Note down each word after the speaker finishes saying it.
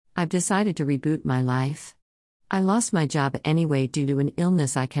I've decided to reboot my life. I lost my job anyway due to an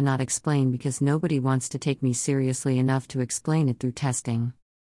illness I cannot explain because nobody wants to take me seriously enough to explain it through testing.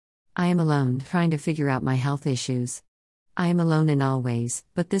 I am alone, trying to figure out my health issues. I am alone in all ways,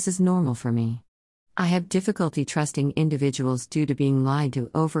 but this is normal for me. I have difficulty trusting individuals due to being lied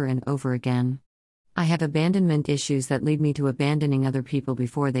to over and over again. I have abandonment issues that lead me to abandoning other people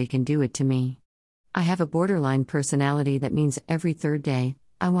before they can do it to me. I have a borderline personality that means every third day,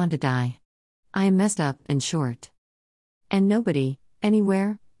 I want to die. I am messed up and short. And nobody,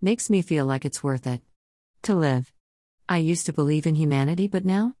 anywhere, makes me feel like it's worth it to live. I used to believe in humanity, but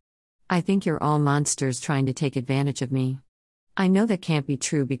now? I think you're all monsters trying to take advantage of me. I know that can't be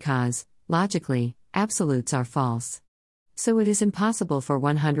true because, logically, absolutes are false. So it is impossible for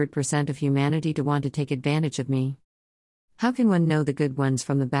 100% of humanity to want to take advantage of me. How can one know the good ones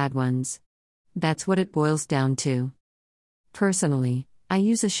from the bad ones? That's what it boils down to. Personally, I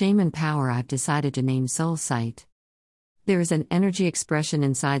use a shaman power I've decided to name Soul Sight. There is an energy expression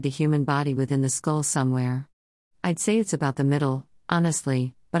inside the human body within the skull somewhere. I'd say it's about the middle,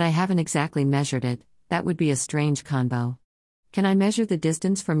 honestly, but I haven't exactly measured it. That would be a strange combo. Can I measure the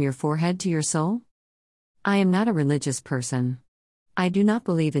distance from your forehead to your soul? I am not a religious person. I do not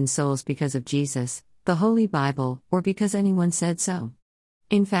believe in souls because of Jesus, the Holy Bible, or because anyone said so.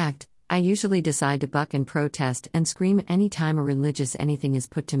 In fact, I usually decide to buck and protest and scream any time a religious anything is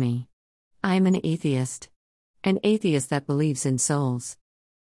put to me. I am an atheist. An atheist that believes in souls.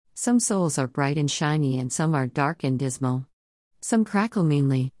 Some souls are bright and shiny and some are dark and dismal. Some crackle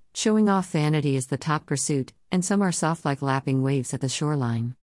meanly, showing off vanity is the top pursuit, and some are soft like lapping waves at the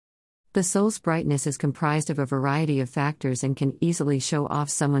shoreline. The soul's brightness is comprised of a variety of factors and can easily show off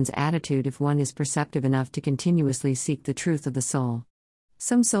someone's attitude if one is perceptive enough to continuously seek the truth of the soul.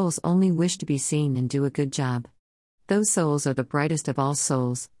 Some souls only wish to be seen and do a good job. Those souls are the brightest of all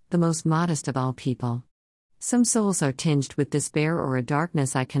souls, the most modest of all people. Some souls are tinged with despair or a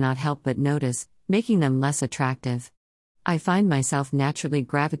darkness I cannot help but notice, making them less attractive. I find myself naturally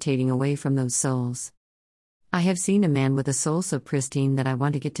gravitating away from those souls. I have seen a man with a soul so pristine that I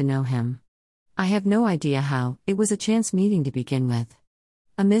want to get to know him. I have no idea how, it was a chance meeting to begin with.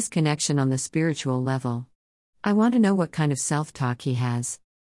 A misconnection on the spiritual level. I want to know what kind of self-talk he has.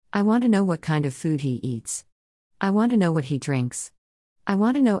 I want to know what kind of food he eats. I want to know what he drinks. I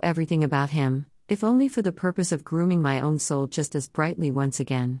want to know everything about him, if only for the purpose of grooming my own soul just as brightly once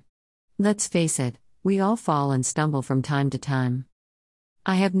again. Let's face it, we all fall and stumble from time to time.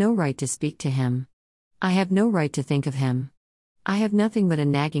 I have no right to speak to him. I have no right to think of him. I have nothing but a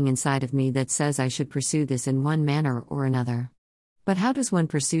nagging inside of me that says I should pursue this in one manner or another. But how does one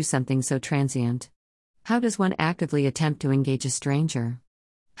pursue something so transient? How does one actively attempt to engage a stranger?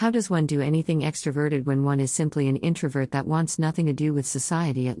 How does one do anything extroverted when one is simply an introvert that wants nothing to do with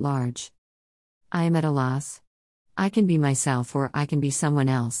society at large? I am at a loss. I can be myself or I can be someone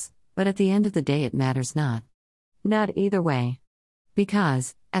else, but at the end of the day it matters not. Not either way.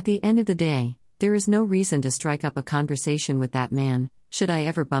 Because, at the end of the day, there is no reason to strike up a conversation with that man, should I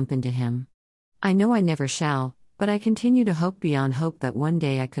ever bump into him. I know I never shall, but I continue to hope beyond hope that one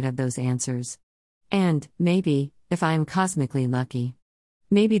day I could have those answers. And, maybe, if I am cosmically lucky,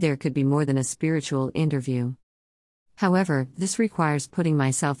 maybe there could be more than a spiritual interview. However, this requires putting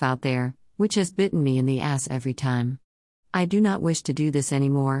myself out there, which has bitten me in the ass every time. I do not wish to do this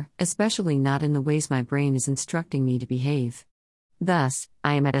anymore, especially not in the ways my brain is instructing me to behave. Thus,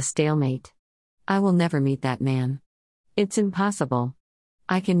 I am at a stalemate. I will never meet that man. It's impossible.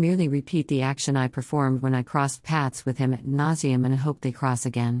 I can merely repeat the action I performed when I crossed paths with him ad nauseam and hope they cross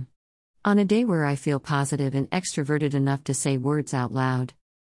again. On a day where I feel positive and extroverted enough to say words out loud.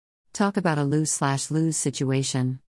 Talk about a lose/lose situation.